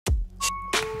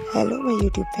Hello my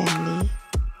YouTube family.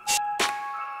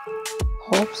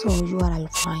 Hope so you are all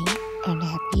fine and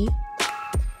happy.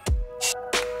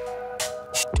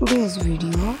 Today's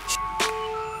video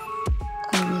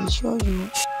I will show you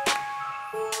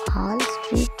all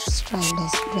street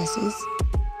style dresses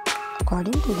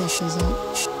according to the season.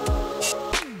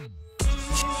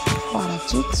 For a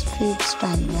chic street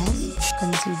style dress,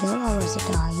 consider a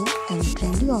versatile and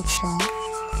trendy option.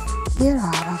 Here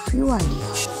are a few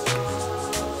ideas.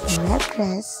 The wrap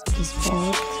dress is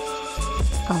both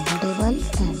comfortable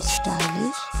and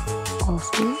stylish,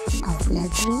 offering a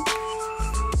flattering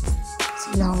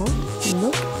silhouette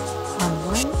look for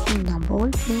one in a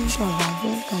bold print or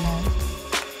vibrant color.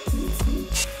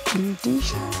 In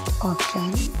t-shirt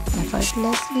option,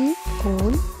 effortlessly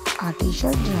cool, a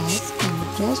t-shirt dress can be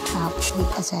dressed up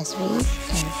with accessories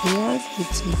and paired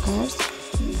with sneakers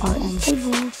or ankle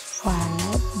boots for a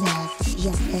laid-back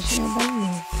yet fashionable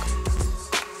look.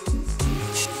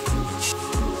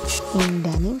 In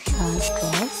denim shirt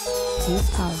dress is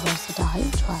a versatile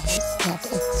choice that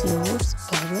exudes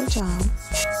casual charm.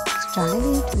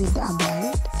 Style it with a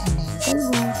belt and ankle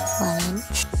boot for an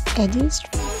edged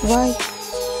vibe.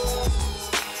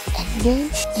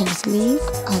 Elegant and sleek,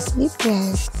 a slip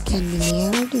dress can be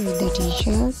layered with a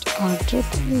t-shirt or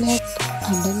triple leg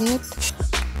underneath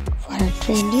for a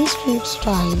trendy street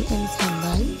style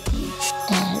ensemble.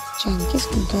 Add chunky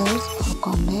sneakers or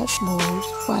combat boots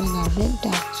for an urban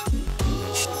touch.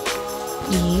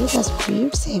 Create a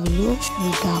street savvy look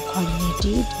with a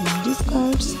coordinated midi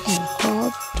skirts and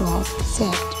crop top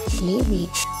set. Play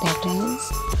with patterns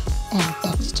and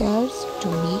textures to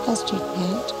make a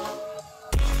statement.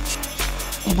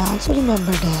 And also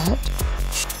remember that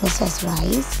to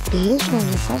accessorize based on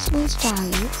your personal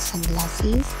style,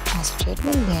 sunglasses, a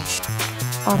statement bag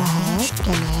or a hat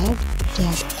can add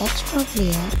that extra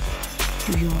flair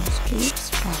to your street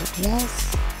style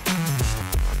dress.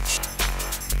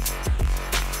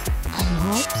 I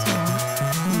hope so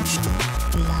you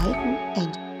will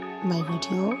like my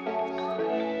video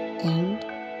and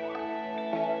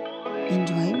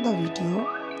enjoy the video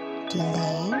till the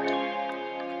end.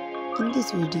 In this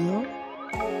video,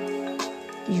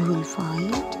 you will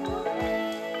find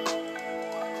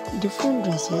different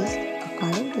dresses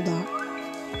according to the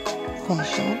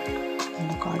fashion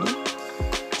and according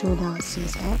to the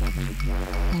season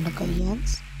and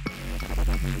occasions.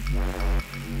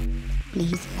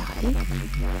 Please like,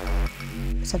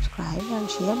 subscribe and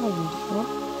share my video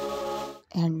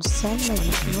and send my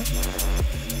video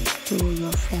to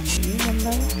your family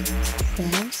members,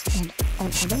 friends and on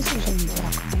other social media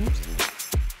accounts.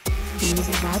 Please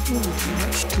watch my video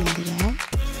till the end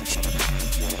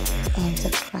and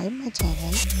subscribe my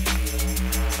channel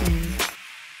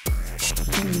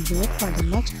and wait for the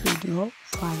next video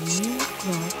for new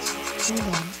clothes. Till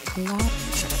then, Allah.